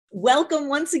Welcome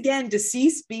once again to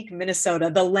C-Speak Minnesota,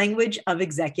 the language of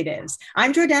executives.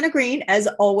 I'm Jordana Green, as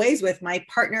always, with my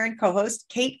partner and co-host,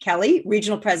 Kate Kelly,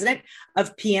 Regional President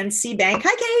of PNC Bank.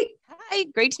 Hi, Kate. Hi,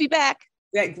 great to be back.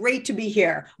 Yeah, great to be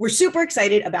here. We're super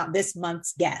excited about this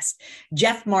month's guest.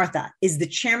 Jeff Martha is the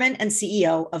chairman and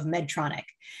CEO of Medtronic.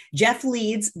 Jeff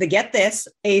leads get this,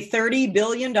 a $30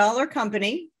 billion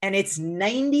company and its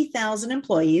 90,000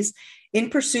 employees in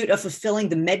pursuit of fulfilling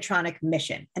the Medtronic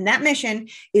mission. And that mission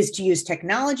is to use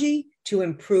technology to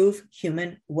improve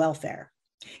human welfare.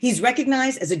 He's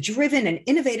recognized as a driven and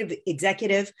innovative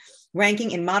executive,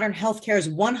 ranking in Modern Healthcare's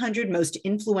 100 most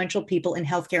influential people in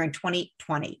healthcare in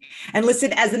 2020, and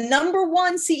listed as the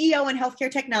 #1 CEO in healthcare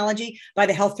technology by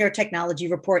the Healthcare Technology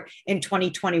Report in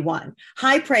 2021.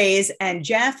 High praise. And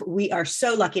Jeff, we are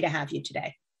so lucky to have you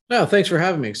today. No, thanks for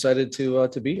having me. Excited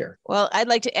to be here. Well, I'd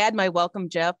like to add my welcome,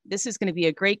 Jeff. This is going to be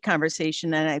a great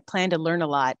conversation, and I plan to learn a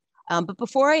lot. But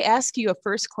before I ask you a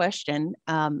first question,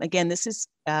 again, this is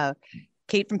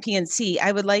Kate from PNC.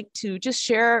 I would like to just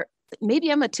share, maybe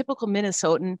I'm a typical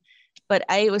Minnesotan, but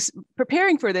I was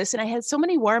preparing for this, and I had so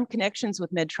many warm connections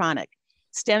with Medtronic,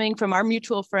 stemming from our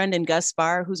mutual friend and Gus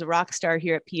Spar, who's a rock star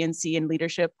here at PNC in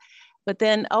leadership. But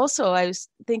then also I was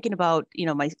thinking about,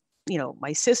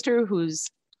 my sister, who's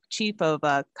chief of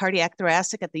cardiac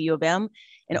thoracic at the U of M.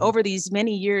 And over these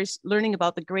many years, learning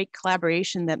about the great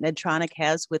collaboration that Medtronic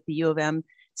has with the U of M,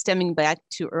 stemming back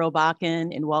to Earl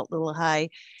Bakken and Walt Lillehei.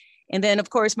 And then, of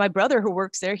course, my brother who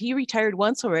works there, he retired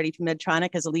once already from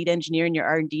Medtronic as a lead engineer in your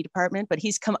R&D department, but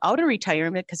he's come out of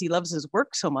retirement because he loves his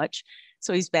work so much.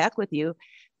 So he's back with you.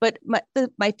 But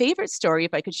my favorite story,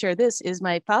 if I could share this, is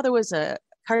my father was a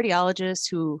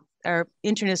cardiologist or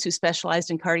internist who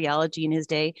specialized in cardiology in his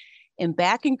day. And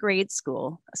back in grade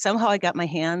school, somehow I got my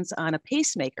hands on a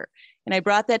pacemaker, and I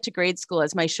brought that to grade school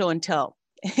as my show and tell.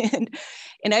 And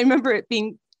I remember it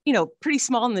being, pretty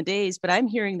small in the days, but I'm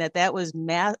hearing that was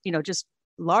just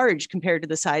large compared to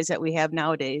the size that we have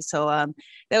nowadays. So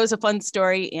that was a fun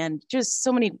story, and just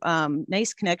so many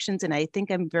nice connections. And I think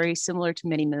I'm very similar to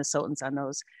many Minnesotans on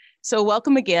those. So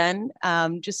welcome again.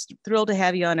 Just thrilled to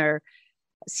have you on our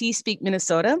C-Speak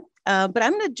Minnesota. But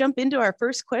I'm going to jump into our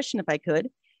first question if I could.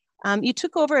 You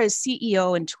took over as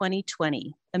CEO in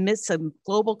 2020 amidst a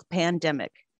global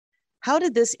pandemic. How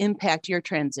did this impact your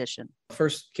transition?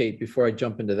 First, Kate, before I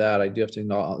jump into that, I do have to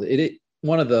acknowledge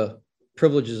one of the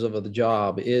privileges of the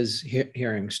job is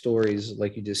hearing stories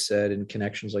like you just said and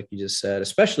connections like you just said,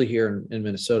 especially here in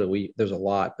Minnesota. There's a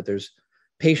lot, but there's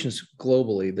patients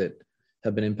globally that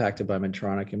have been impacted by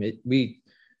Medtronic. I mean, we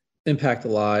impact the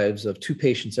lives of 2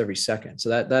 patients every second. So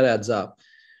that adds up.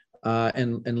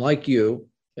 And like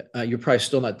you're probably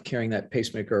still not carrying that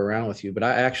pacemaker around with you, but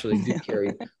I actually do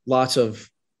carry lots of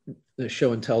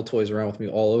show and tell toys around with me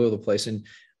all over the place. And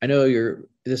I know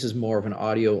this is more of an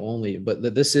audio only, but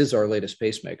this is our latest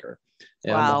pacemaker.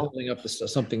 And wow. I'm holding up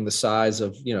something the size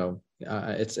of,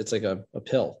 it's like a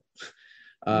pill.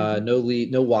 No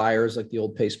lead, no wires like the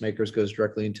old pacemakers, goes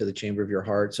directly into the chamber of your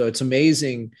heart. So it's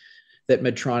amazing that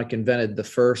Medtronic invented the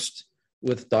first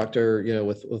with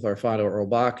with our founder Earl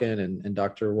Bakken and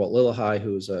Dr. Walt Lillehei,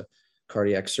 who's a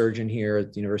cardiac surgeon here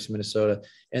at the University of Minnesota.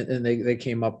 And they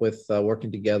came up with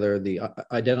working together,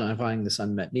 identifying this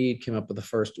unmet need, came up with the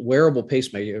first wearable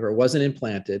pacemaker. It wasn't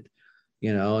implanted,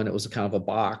 and it was kind of a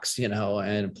box,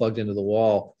 and plugged into the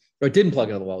wall. Or it didn't plug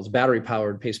into the wall. It was a battery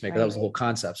powered pacemaker. Right. That was the whole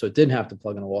concept. So it didn't have to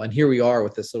plug in the wall. And here we are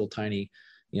with this little tiny,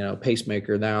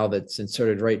 pacemaker now that's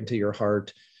inserted right into your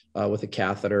heart. With a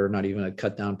catheter, not even a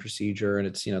cut down procedure. And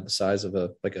it's, the size of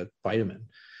a vitamin.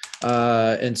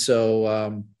 And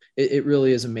so it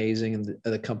really is amazing. And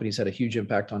the company's had a huge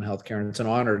impact on healthcare. And it's an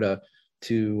honor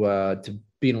to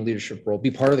be in a leadership role,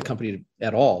 be part of the company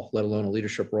at all, let alone a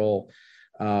leadership role.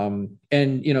 And,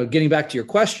 getting back to your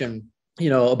question,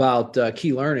 about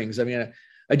key learnings. I mean,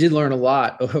 I did learn a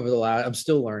lot over the last, I'm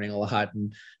still learning a lot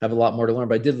and have a lot more to learn,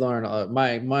 but I did learn,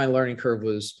 my learning curve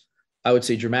was, I would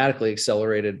say, dramatically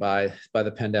accelerated by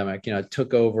the pandemic. I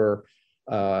took over,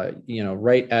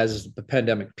 right as the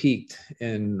pandemic peaked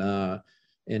in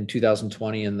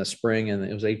 2020 in the spring, and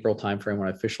it was April timeframe when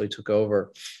I officially took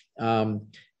over. And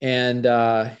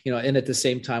at the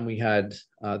same time we had,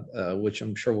 which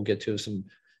I'm sure we'll get to,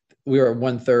 we were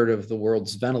 1/3 of the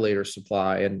world's ventilator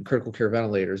supply and critical care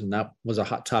ventilators, and that was a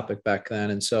hot topic back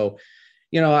then. And so,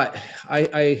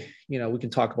 I we can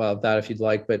talk about that if you'd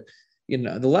like, but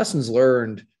the lessons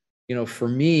learned, for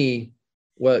me,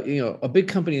 a big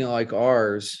company like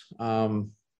ours,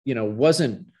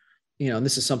 wasn't, and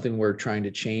this is something we're trying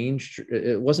to change.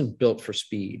 It wasn't built for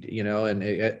speed,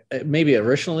 and maybe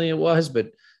originally it was,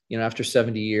 but after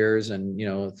 70 years and,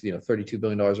 $32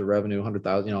 billion of revenue,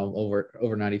 100,000,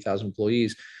 over 90,000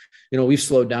 employees, we've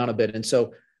slowed down a bit. And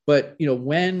so, but,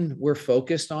 when we're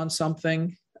focused on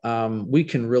something, we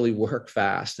can really work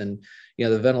fast. And,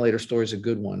 the ventilator story is a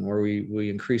good one where we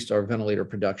increased our ventilator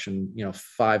production,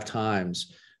 5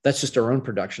 times. That's just our own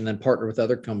production, then partner with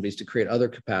other companies to create other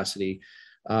capacity,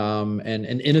 and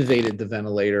innovated the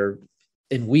ventilator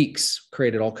in weeks,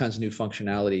 created all kinds of new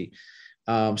functionality.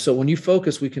 So when you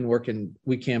focus, we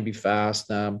can be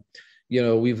fast.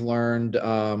 We've learned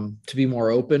to be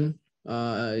more open,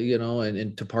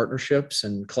 and to partnerships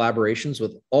and collaborations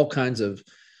with all kinds of,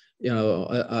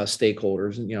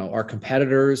 stakeholders, and, our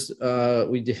competitors,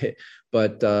 we did,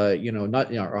 but,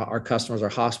 not, our customers, our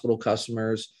hospital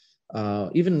customers,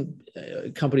 even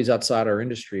companies outside our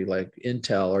industry like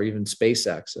Intel or even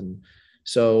SpaceX. And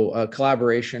so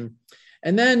collaboration.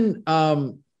 And then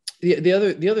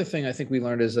the other thing I think we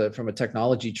learned is from a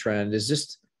technology trend is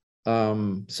just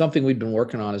something we've been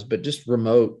working on but just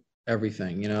remote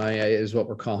everything, is what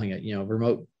we're calling it,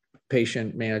 remote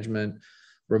patient management,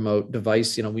 remote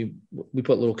device. We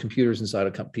put little computers inside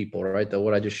of people, right? That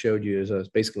what I just showed you is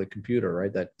basically a computer,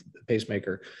 right? That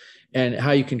pacemaker, and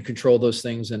how you can control those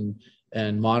things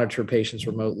and monitor patients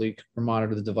remotely, or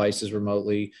monitor the devices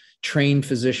remotely, train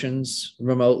physicians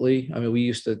remotely. I mean, we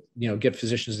used to, get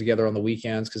physicians together on the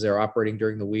weekends because they're operating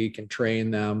during the week and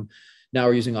train them. Now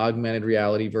we're using augmented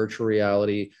reality, virtual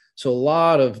reality.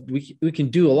 So we can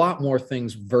do a lot more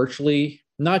things virtually,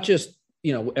 not just,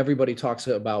 everybody talks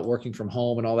about working from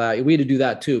home and all that. We had to do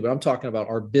that too, but I'm talking about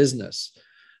our business.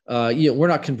 We're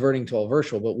not converting to all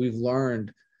virtual, but we've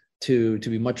learned to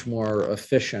be much more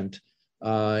efficient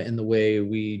in the way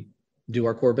we do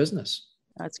our core business.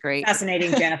 That's great.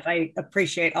 Fascinating, Jeff. I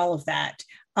appreciate all of that.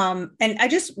 And I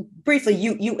just briefly,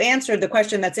 you answered the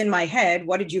question that's in my head.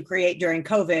 What did you create during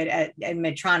COVID at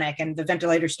Medtronic? And the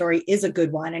ventilator story is a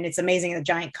good one. And it's amazing a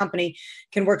giant company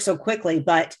can work so quickly.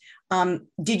 But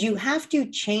did you have to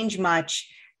change much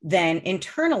then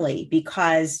internally?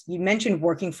 Because you mentioned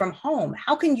working from home.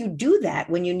 How can you do that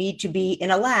when you need to be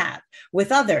in a lab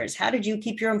with others? How did you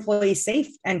keep your employees safe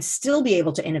and still be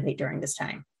able to innovate during this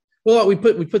time? Well, we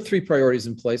put 3 priorities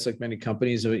in place, like many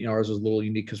companies. Ours was a little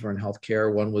unique because we're in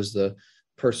healthcare. One was the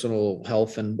personal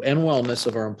health and wellness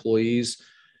of our employees.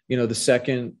 The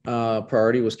second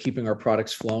priority was keeping our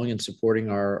products flowing and supporting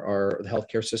our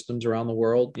healthcare systems around the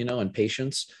world, and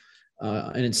patients.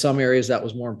 And in some areas that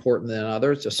was more important than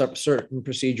others. So certain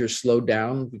procedures slowed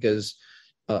down because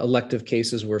elective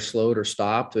cases were slowed or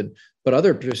stopped, but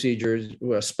other procedures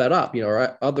were sped up.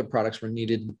 Our other products were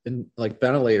needed, like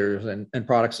ventilators and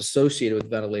products associated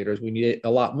with ventilators. We needed a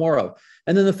lot more of.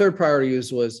 And then the third priority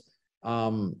was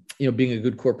being a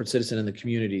good corporate citizen in the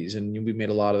communities. And we made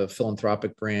a lot of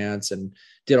philanthropic grants and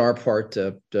did our part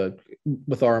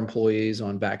with our employees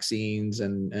on vaccines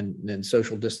and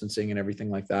social distancing and everything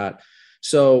like that.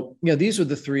 So, these are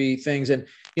the 3 things. And,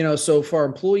 so for our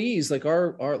employees, like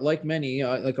like many,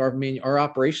 like our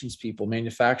operations people,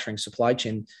 manufacturing, supply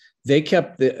chain, we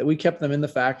kept them in the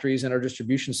factories and our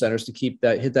distribution centers to hit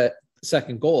that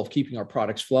second goal of keeping our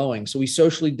products flowing. So we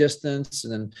socially distanced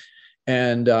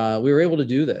and we were able to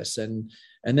do this. And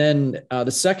then the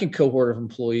second cohort of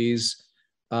employees,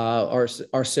 our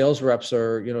sales reps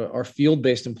our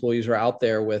field-based employees are out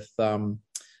there with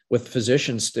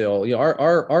physicians still.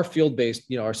 Our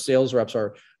field-based, our sales reps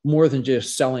are more than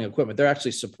just selling equipment. They're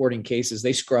actually supporting cases.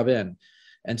 They scrub in.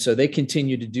 And so they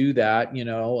continue to do that,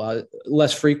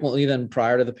 less frequently than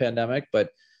prior to the pandemic, but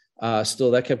still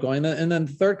that kept going. And then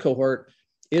the third cohort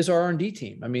is our R&D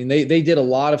team. I mean, they did a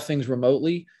lot of things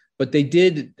remotely, but they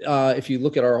did, if you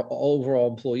look at our overall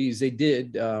employees, they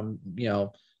did, to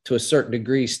a certain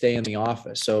degree, stay in the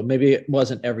office. So maybe it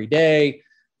wasn't every day,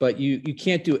 but you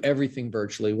can't do everything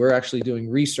virtually. We're actually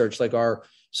doing research, like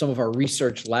some of our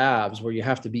research labs where you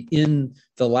have to be in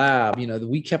the lab.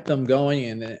 We kept them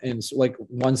going, and like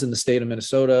one's in the state of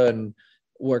Minnesota, and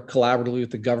work collaboratively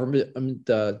with the government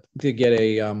to get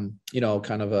a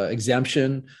kind of a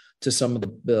exemption to some of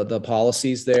the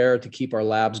policies there to keep our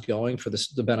labs going for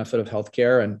the benefit of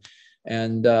healthcare.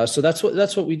 And so that's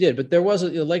what we did. But there was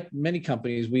like many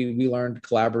companies, we learned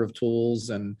collaborative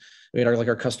tools, and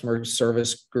our customer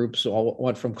service groups all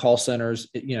went from call centers,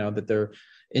 that they're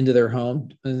into their home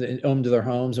to their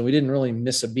homes, and we didn't really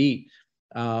miss a beat.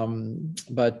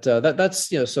 But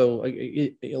that's so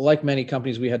like many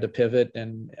companies, we had to pivot,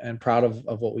 and proud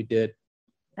of what we did.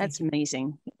 That's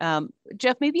amazing.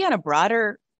 Jeff, maybe on a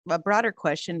broader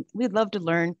question, we'd love to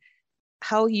learn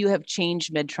how you have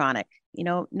changed Medtronic.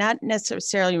 Not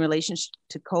necessarily in relation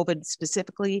to COVID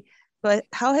specifically, but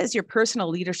how has your personal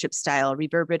leadership style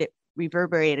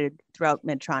reverberated throughout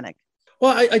Medtronic?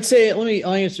 Well, I'd say,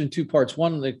 I'll answer in two parts.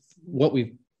 One, like what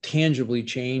we've tangibly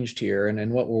changed here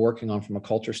and what we're working on from a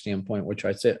culture standpoint, which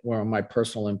I said where my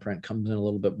personal imprint comes in a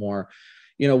little bit more.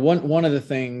 One of the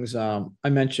things I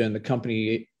mentioned, the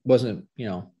company wasn't,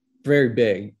 very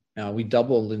big. We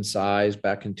doubled in size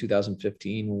back in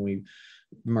 2015 when we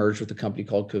merged with a company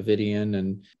called Covidien,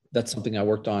 and that's something I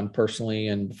worked on personally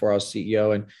and before I was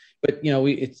CEO. But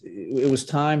it was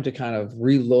time to kind of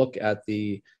relook at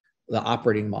the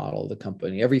operating model of the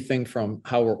company, everything from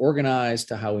how we're organized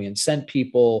to how we incent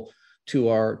people to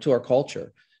our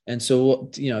culture. And so,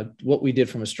 what we did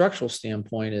from a structural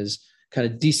standpoint is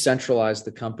kind of decentralize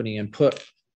the company and put,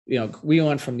 we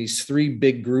went from these three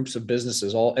big groups of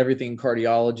businesses, everything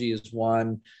cardiology is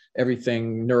one,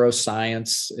 everything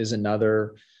neuroscience is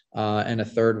another, and a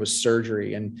third was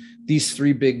surgery. And these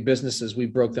three big businesses, we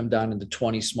broke them down into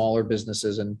 20 smaller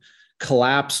businesses and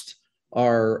collapsed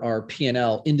our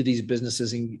P&L into these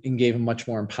businesses and gave them much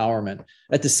more empowerment.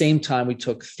 At the same time, we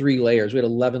took 3 layers. We had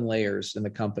 11 layers in the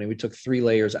company. We took 3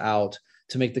 layers out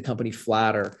to make the company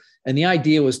flatter. And the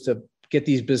idea was to get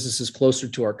these businesses closer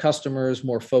to our customers,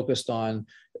 more focused on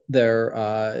their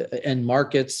end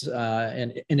markets,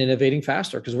 and innovating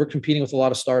faster, because we're competing with a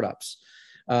lot of startups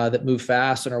that move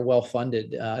fast and are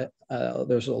well-funded.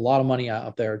 There's a lot of money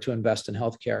out there to invest in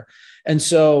healthcare. And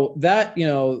so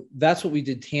that's what we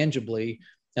did tangibly,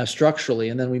 structurally.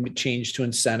 And then we changed to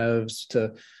incentives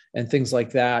and things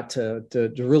like that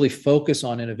to really focus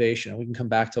on innovation. And we can come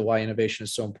back to why innovation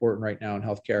is so important right now in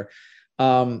healthcare.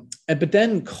 But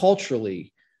then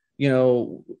culturally,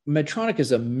 Medtronic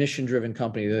is a mission-driven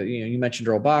company. You mentioned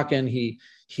Earl Bakken.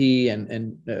 He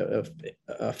and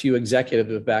a few executives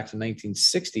back to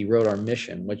 1960 wrote our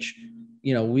mission, which,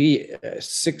 we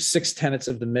six tenets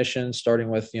of the mission, starting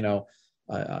with,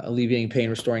 alleviating pain,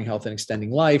 restoring health, and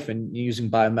extending life, and using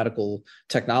biomedical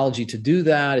technology to do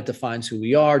that. It defines who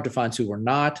we are, defines who we're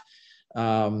not.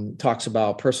 Talks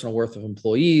about personal worth of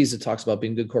employees. It talks about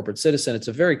being a good corporate citizen. It's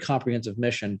a very comprehensive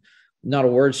mission. Not a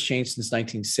word's changed since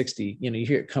 1960. You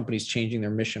hear companies changing their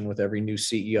mission with every new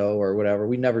CEO or whatever.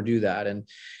 We never do that.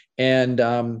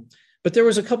 But there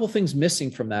was a couple of things missing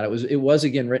from that. It was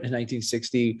again written in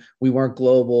 1960. We weren't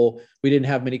global. We didn't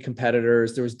have many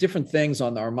competitors. There was different things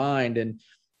on our mind.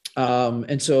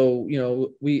 And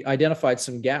so, we identified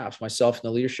some gaps, myself and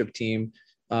the leadership team,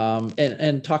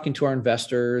 and talking to our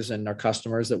investors and our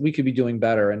customers, that we could be doing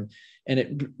better. And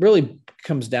it really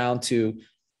comes down to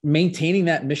maintaining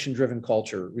that mission-driven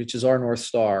culture, which is our North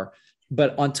Star.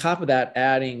 But on top of that,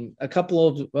 adding a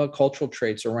couple of cultural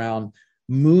traits around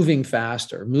moving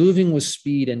faster, moving with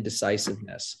speed and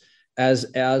decisiveness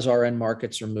as our end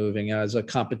markets are moving, as a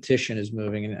competition is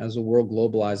moving, and as the world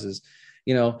globalizes,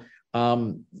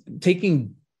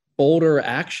 taking bolder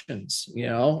actions,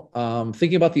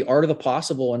 thinking about the art of the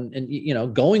possible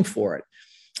and going for it.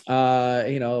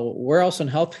 Where else in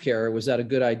healthcare was that a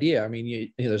good idea? I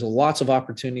mean, there's lots of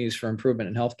opportunities for improvement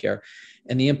in healthcare,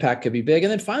 and the impact could be big.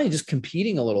 And then finally, just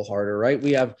competing a little harder, right?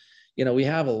 We have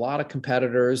a lot of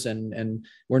competitors, and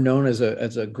we're known as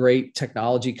a great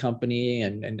technology company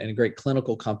and a great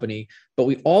clinical company. But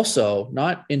we also,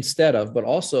 but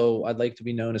also I'd like to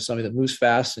be known as somebody that moves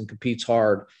fast and competes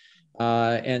hard.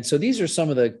 And so these are some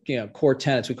of the core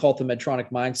tenets. We call it the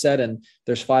Medtronic mindset, and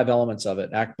there's 5 elements of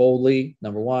it. Act boldly,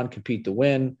 number 1, compete to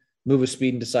win, move with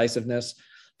speed and decisiveness,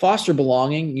 foster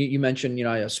belonging. You mentioned,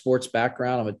 I have a sports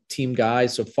background. I'm a team guy,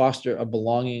 so foster a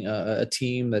belonging, a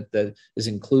team that is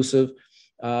inclusive.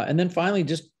 And then finally,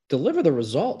 just deliver the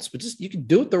results, but you can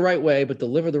do it the right way, but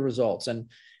deliver the results. So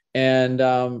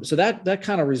that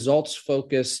kind of results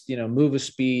focused, move with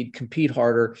speed, compete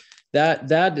harder.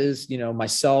 That is,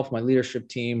 myself, my leadership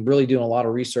team, really doing a lot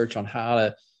of research on how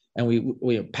to, and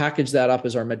we package that up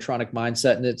as our Medtronic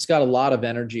mindset, and it's got a lot of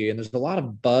energy, and there's a lot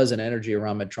of buzz and energy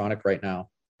around Medtronic right now.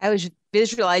 I was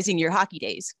visualizing your hockey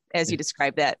days as you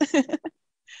described that.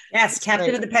 Yes,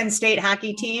 captain of the Penn State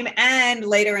hockey team and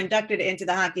later inducted into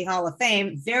the Hockey Hall of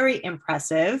Fame. Very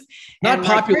impressive. Not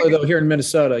popular though here in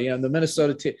Minnesota. The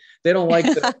Minnesota team, they don't like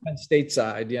the Penn State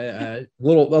side. A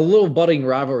little budding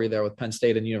rivalry there with Penn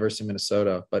State and University of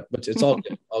Minnesota, but it's all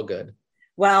good, all good.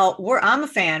 Well, I'm a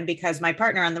fan because my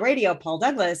partner on the radio, Paul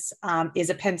Douglas,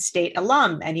 is a Penn State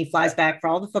alum, and he flies back for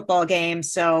all the football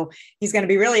games. So he's going to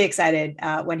be really excited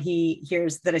when he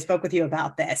hears that I spoke with you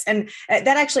about this. And that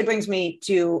actually brings me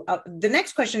to the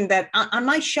next question that on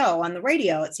my show on the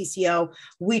radio at CCO,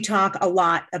 we talk a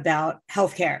lot about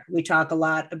healthcare. We talk a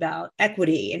lot about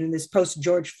equity. And in this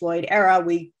post-George Floyd era,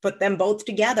 we put them both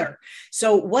together.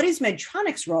 So what is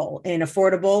Medtronic's role in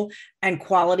affordable and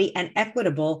quality and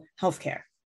equitable healthcare?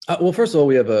 Well, first of all,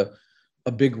 we have a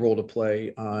a big role to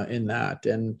play in that.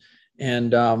 And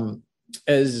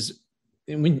as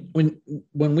when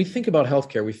we think about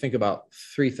healthcare, we think about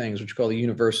three things, which we call the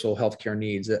universal healthcare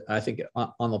needs, that I think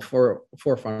on the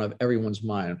forefront of everyone's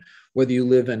mind, whether you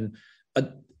live in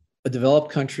a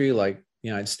developed country like the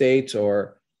United States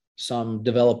or some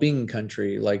developing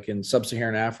country like in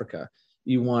sub-Saharan Africa.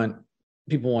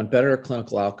 People want better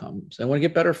clinical outcomes. They want to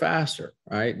get better faster,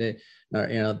 right? They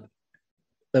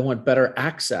want better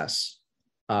access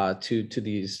to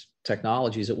these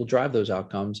technologies that will drive those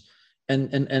outcomes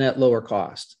and at lower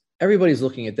cost. Everybody's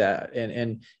looking at that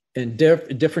and in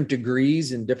different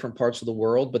degrees in different parts of the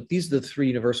world, but these are the three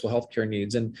universal healthcare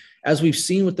needs. And as we've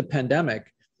seen with the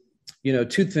pandemic,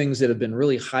 two things that have been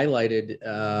really highlighted,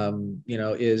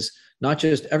 is not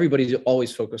just everybody's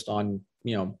always focused on,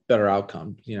 better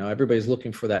outcomes. Everybody's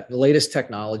looking for that latest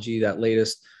technology, that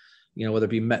latest, whether it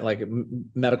be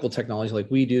medical technology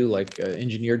like we do, like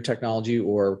engineered technology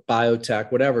or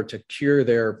biotech, whatever, to cure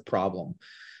their problem.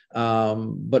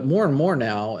 But more and more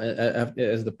now,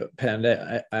 as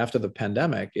after the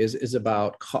pandemic, is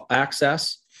about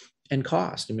access and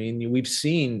cost. I mean, we've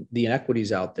seen the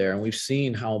inequities out there, and we've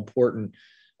seen how important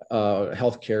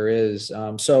healthcare is.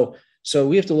 So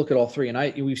we have to look at all three,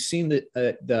 and we've seen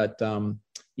that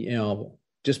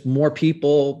just more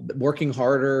people working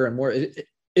harder and more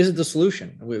isn't the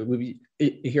solution. We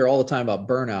hear all the time about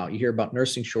burnout. You hear about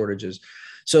nursing shortages.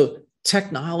 So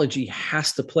technology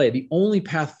has to play. The only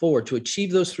path forward to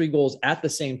achieve those three goals at the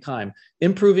same time: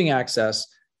 improving access,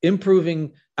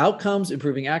 improving outcomes,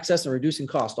 improving access, and reducing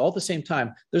cost all at the same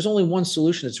time. There's only one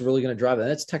solution that's really going to drive that,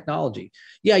 and that's technology.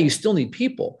 Yeah, you still need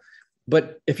people,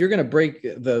 but if you're going to break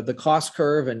the cost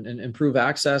curve and improve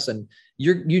access, and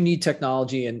you need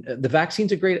technology, and the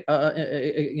vaccine's a great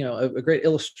a great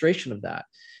illustration of that.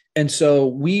 And so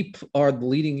we are the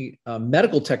leading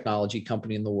medical technology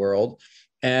company in the world.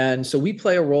 And so we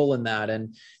play a role in that.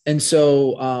 And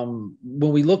so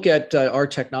when we look at our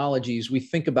technologies, we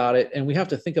think about it, and we have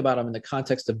to think about them in the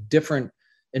context of different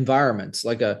environments,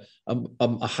 like a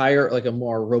higher, like a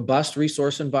more robust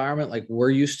resource environment, like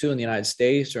we're used to in the United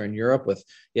States or in Europe,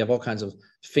 you have all kinds of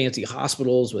fancy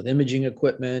hospitals with imaging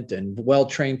equipment and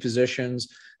well-trained physicians.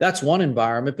 That's one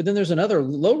environment. But then there's another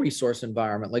low resource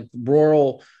environment, like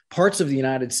rural parts of the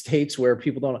United States where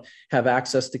people don't have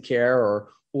access to care,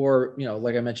 or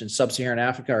like I mentioned, sub-Saharan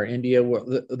Africa or India, where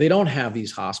they don't have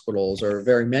these hospitals or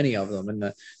very many of them.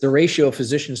 And the ratio of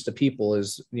physicians to people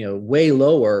is, way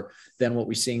lower than what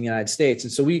we see in the United States.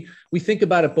 And so we think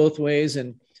about it both ways.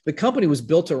 And the company was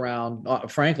built around,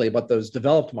 frankly, about those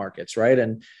developed markets, right?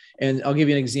 And I'll give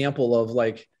you an example of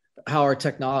like how our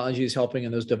technology is helping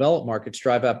in those developed markets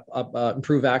drive up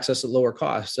improve access at lower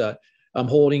costs. I'm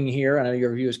holding here, I know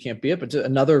your viewers can't be it, but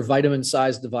another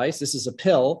vitamin-sized device. This is a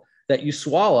pill that you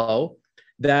swallow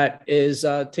that is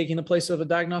taking the place of a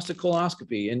diagnostic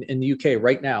colonoscopy in the UK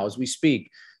right now as we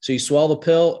speak. So you swallow the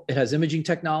pill, it has imaging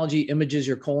technology, images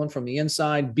your colon from the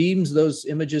inside, beams those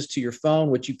images to your phone,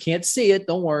 which you can't see it,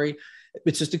 don't worry.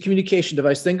 It's just a communication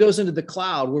device, then goes into the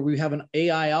cloud where we have an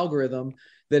AI algorithm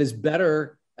that is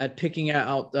better at picking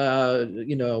out,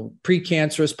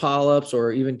 precancerous polyps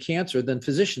or even cancer than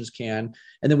physicians can.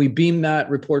 And then we beam that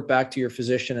report back to your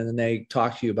physician, and then they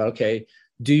talk to you about, okay,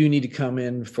 do you need to come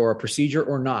in for a procedure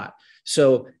or not?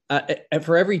 So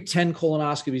for every 10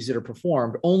 colonoscopies that are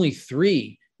performed, only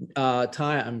 3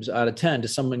 times out of 10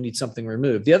 does someone need something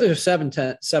removed. The other 7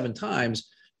 times,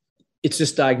 it's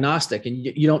just diagnostic, and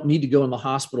you don't need to go in the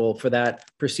hospital for that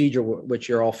procedure, which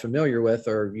you're all familiar with,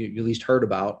 or you at least heard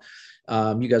about.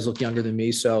 You guys look younger than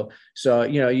me. So this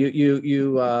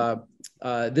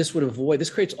would avoid, this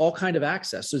creates all kind of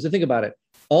access. So to think about it,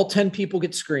 all 10 people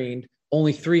get screened,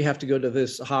 only 3 have to go to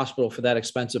this hospital for that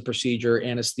expensive procedure,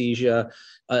 anesthesia,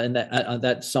 and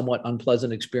that somewhat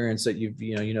unpleasant experience that you've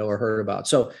or heard about.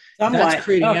 So that's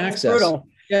creating access.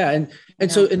 Yeah,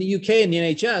 and so in the UK and the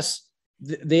NHS,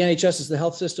 the NHS is the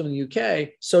health system in the UK.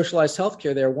 Socialized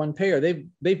healthcare, they're one payer.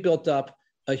 They've built up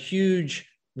a huge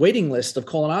waiting list of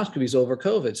colonoscopies over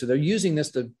COVID. So they're using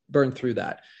this to burn through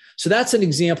that. So that's an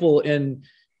example and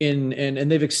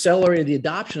they've accelerated the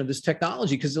adoption of this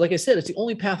technology because, like I said, it's the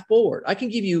only path forward. I can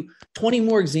give you 20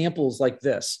 more examples like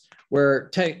this where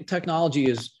technology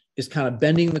is kind of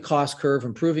bending the cost curve,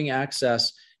 improving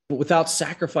access, but without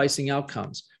sacrificing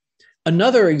outcomes.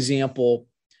 Another example,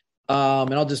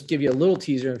 and I'll just give you a little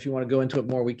teaser. If you want to go into it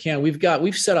more, we can.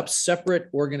 We've set up separate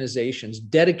organizations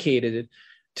dedicated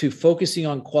to focusing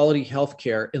on quality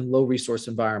healthcare in low resource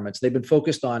environments. They've been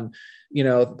focused on,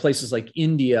 places like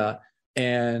India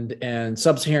and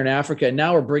sub-Saharan Africa. And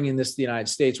now we're bringing this to the United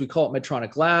States. We call it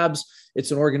Medtronic Labs.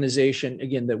 It's an organization,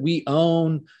 again, that we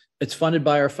own. It's funded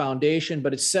by our foundation,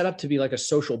 but it's set up to be like a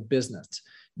social business.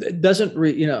 It doesn't,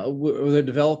 they're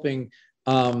developing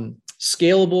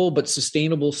scalable but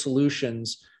sustainable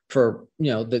solutions for,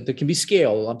 that can be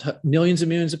scaled on millions and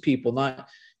millions of people, not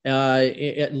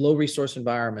at low resource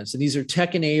environments. And these are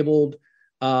tech enabled,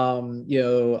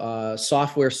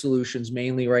 software solutions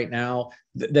mainly right now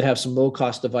that have some low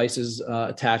cost devices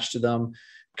attached to them.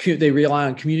 They rely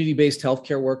on community-based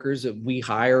healthcare workers that we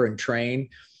hire and train.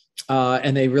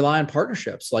 And they rely on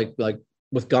partnerships like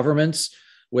with governments,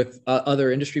 with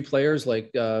other industry players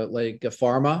like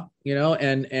pharma,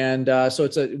 so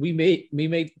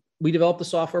we developed the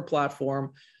software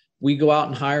platform. We go out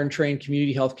and hire and train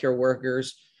community healthcare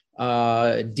workers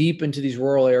deep into these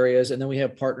rural areas. And then we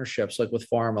have partnerships like with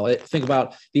pharma. Think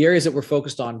about the areas that we're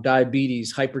focused on: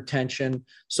 diabetes, hypertension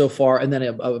so far, and then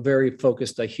a very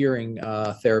focused hearing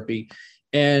therapy.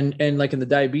 And like in the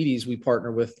diabetes, we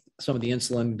partner with some of the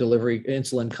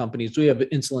insulin companies. We have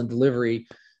insulin delivery.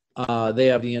 They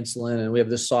have the insulin, and we have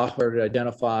this software to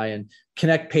identify and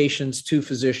connect patients to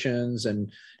physicians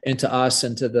and to us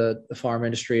and to the pharma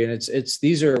industry. And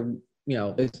these are,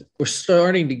 we're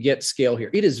starting to get scale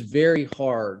here. It is very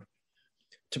hard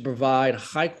to provide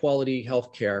high quality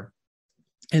healthcare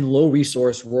in low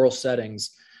resource rural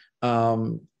settings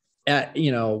with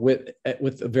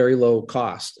a very low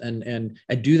cost and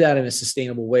do that in a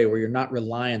sustainable way where you're not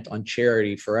reliant on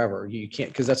charity forever. You can't,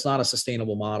 because that's not a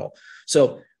sustainable model.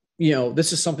 So,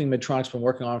 this is something Medtronic's been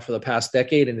working on for the past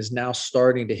decade and is now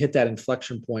starting to hit that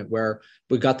inflection point where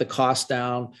we've got the cost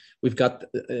down, we've got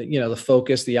the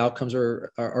focus, the outcomes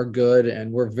are good,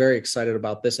 and we're very excited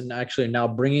about this. And actually now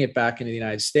bringing it back into the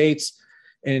United States,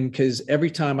 and because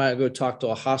every time I go talk to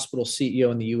a hospital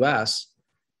CEO in the U.S.,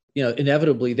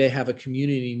 inevitably they have a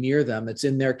community near them that's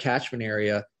in their catchment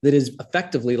area that is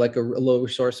effectively like a low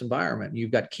resource environment.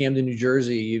 You've got Camden, New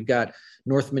Jersey, you've got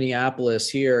North Minneapolis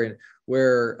here, and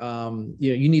where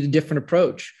you need a different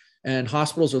approach, and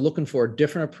hospitals are looking for a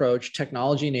different approach,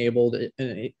 technology enabled,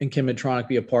 and can Medtronic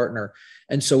be a partner?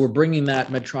 And so we're bringing that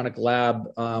Medtronic lab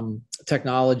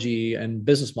technology and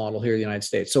business model here in the United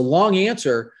States. So long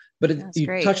answer, but you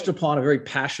touched upon a very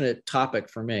passionate topic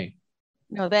for me.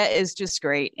 No, that is just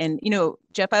great. And,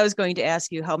 Jeff, I was going to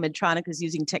ask you how Medtronic is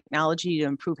using technology to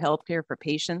improve healthcare for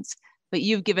patients, but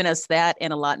you've given us that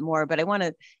and a lot more. But I want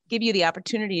to give you the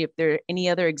opportunity, if there are any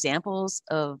other examples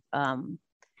of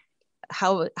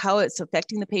how it's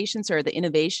affecting the patients or the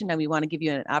innovation, and we want to give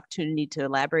you an opportunity to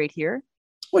elaborate here.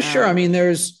 Well, sure. I mean,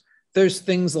 there's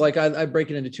things like I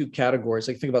break it into two categories.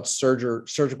 Like think about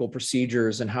surgical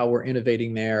procedures and how we're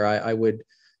innovating there. I would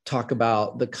talk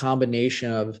about the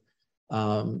combination of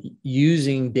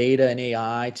using data and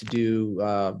AI to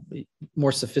do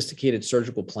more sophisticated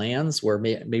surgical plans where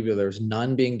maybe there's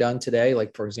none being done today.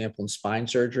 Like for example, in spine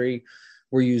surgery,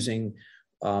 we're using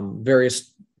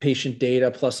various patient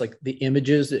data plus like the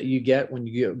images that you get when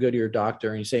you go to your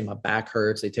doctor and you say my back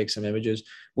hurts, they take some images.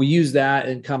 We use that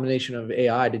in combination of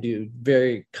AI to do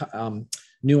very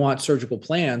nuanced surgical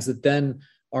plans that then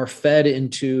are fed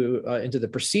into the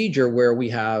procedure where we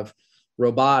have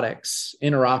robotics,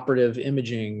 interoperative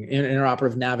imaging,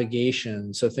 interoperative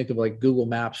navigation. So think of like Google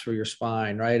Maps for your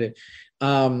spine, right?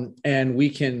 And we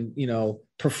can,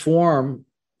 perform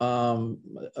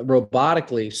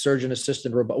robotically,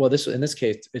 surgeon-assisted robot. Well, in this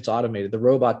case, it's automated. The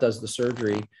robot does the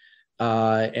surgery,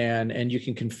 and you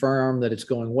can confirm that it's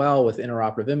going well with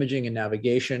interoperative imaging and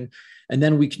navigation. And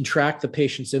then we can track the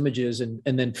patient's images and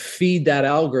then feed that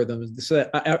algorithm so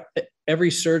that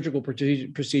every surgical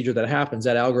procedure that happens,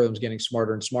 that algorithm is getting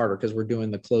smarter and smarter because we're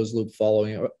doing the closed loop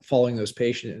following those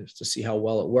patients to see how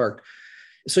well it worked.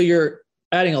 So you're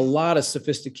adding a lot of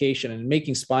sophistication and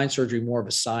making spine surgery more of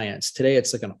a science. Today,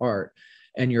 it's like an art,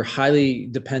 and you're highly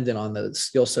dependent on the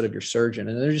skill set of your surgeon.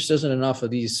 And there just isn't enough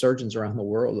of these surgeons around the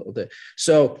world.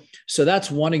 So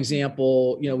that's one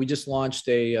example. We just launched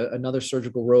another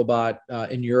surgical robot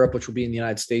in Europe, which will be in the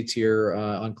United States here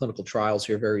on clinical trials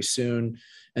here very soon.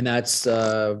 And that's,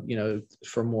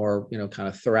 for more, kind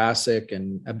of thoracic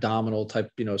and abdominal type,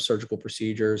 surgical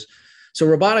procedures. So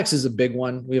robotics is a big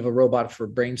one. We have a robot for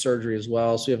brain surgery as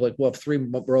well. So we have 3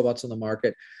 robots on the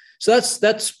market. So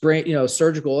that's brain,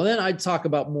 surgical. And then I'd talk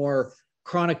about more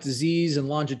chronic disease and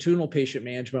longitudinal patient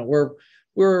management, where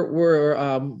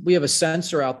we have a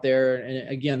sensor out there. And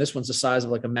again, this one's the size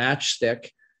of like a matchstick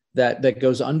that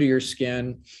goes under your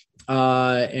skin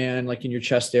and like in your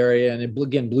chest area, and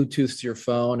again, Bluetooth to your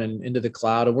phone and into the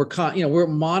cloud. And we're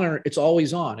monitoring. It's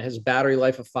always on. It has a battery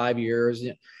life of 5 years.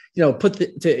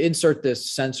 To insert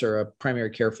this sensor, a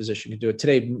primary care physician can do it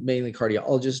today. Mainly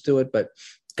cardiologists do it, but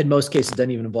in most cases, it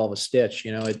doesn't even involve a stitch.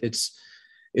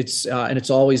 and it's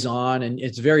always on, and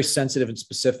it's very sensitive and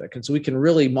specific. And so we can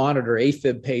really monitor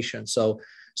AFib patients. So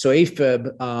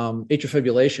AFib, atrial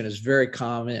fibrillation, is very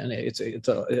common, and it's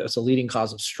a leading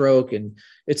cause of stroke. And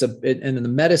and in the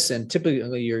medicine,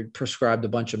 typically you're prescribed a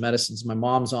bunch of medicines. My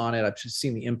mom's on it. I've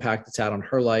seen the impact it's had on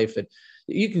her life. And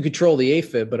you can control the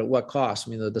AFib, but at what cost?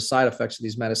 I mean, the side effects of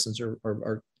these medicines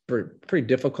are pretty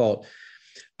difficult.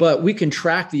 But we can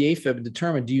track the AFib and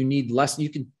determine, do you need less? You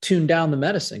can tune down the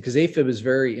medicine, because AFib is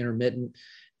very intermittent.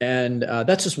 And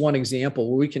that's just one example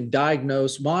where we can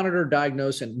monitor,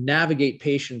 diagnose, and navigate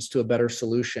patients to a better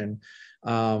solution.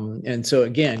 And so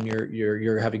again,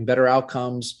 you're having better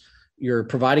outcomes. You're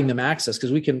providing them access,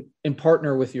 because we can, in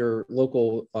partner with your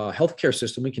local healthcare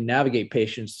system, we can navigate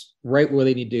patients right where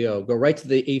they need to go right to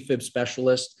the AFib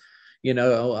specialist.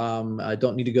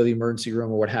 Don't need to go to the emergency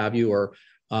room or what have you,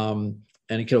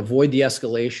 and it can avoid the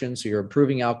escalation. So you're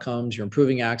improving outcomes, you're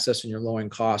improving access, and you're lowering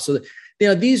costs. So,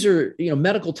 these are,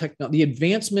 medical technology, the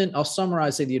advancement, I'll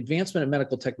summarize, say the advancement in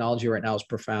medical technology right now is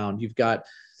profound. You've got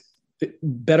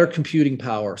better computing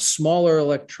power, smaller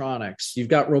electronics, you've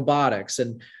got robotics,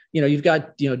 and, you've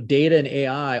got, data and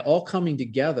AI all coming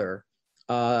together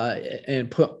and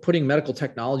putting medical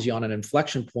technology on an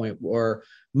inflection point where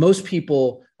most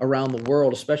people around the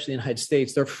world, especially in the United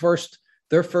States, their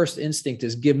first instinct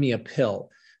is, give me a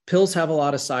pill. Pills have a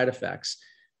lot of side effects.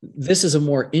 This is a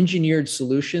more engineered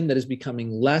solution that is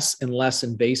becoming less and less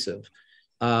invasive.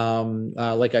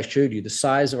 Like I showed you, the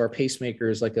size of our pacemaker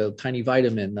is like a tiny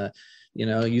vitamin.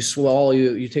 You swallow,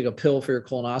 you take a pill for your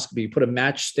colonoscopy, you put a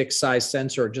matchstick size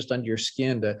sensor just under your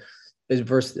skin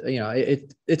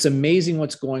it's amazing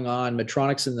what's going on.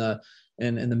 Medtronic's in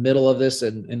the middle of this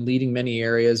and leading many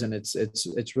areas. And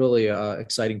it's really an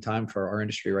exciting time for our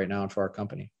industry right now and for our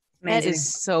company. Amazing. That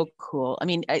is so cool. I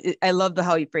mean, I love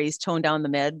how you phrase tone down the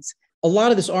meds. A lot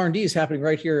of this R&D is happening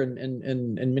right here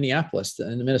in Minneapolis,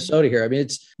 in Minnesota here. I mean,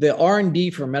 it's the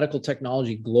R&D for medical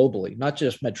technology globally, not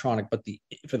just Medtronic, but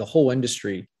for the whole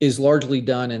industry, is largely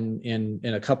done in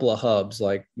a couple of hubs,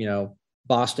 like,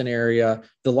 Boston area.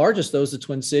 The largest, those, the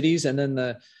Twin Cities, and then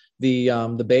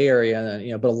the Bay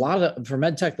Area, but a lot of for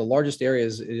MedTech, the largest area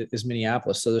is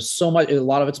Minneapolis. So there's so much, a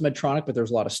lot of it's Medtronic, but there's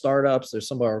a lot of startups. There's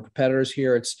some of our competitors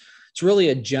here. It's really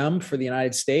a gem for the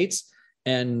United States.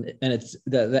 And it's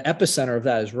the epicenter of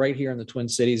that is right here in the Twin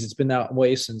Cities. It's been that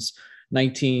way since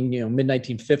mid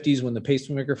 1950s, when the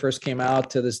pacemaker first came out,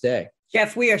 to this day.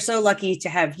 Jeff, we are so lucky to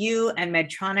have you and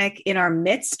Medtronic in our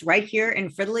midst right here in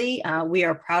Fridley. We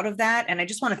are proud of that. And I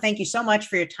just want to thank you so much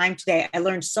for your time today. I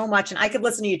learned so much, and I could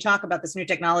listen to you talk about this new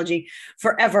technology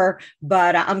forever,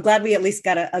 but I'm glad we at least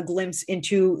got a glimpse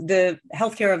into the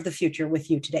healthcare of the future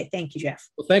with you today. Thank you, Jeff.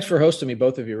 Well, thanks for hosting me,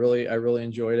 both of you. I really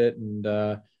enjoyed it,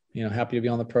 and happy to be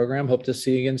on the program. Hope to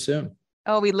see you again soon.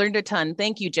 Oh, we learned a ton.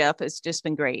 Thank you, Jeff. It's just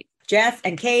been great. Jeff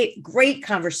and Kate, great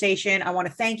conversation. I want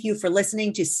to thank you for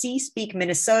listening to C-Speak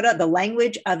Minnesota, the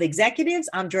language of executives.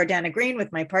 I'm Jordana Green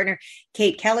with my partner,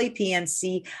 Kate Kelly,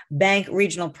 PNC Bank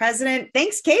Regional President.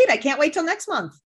 Thanks, Kate. I can't wait till next month.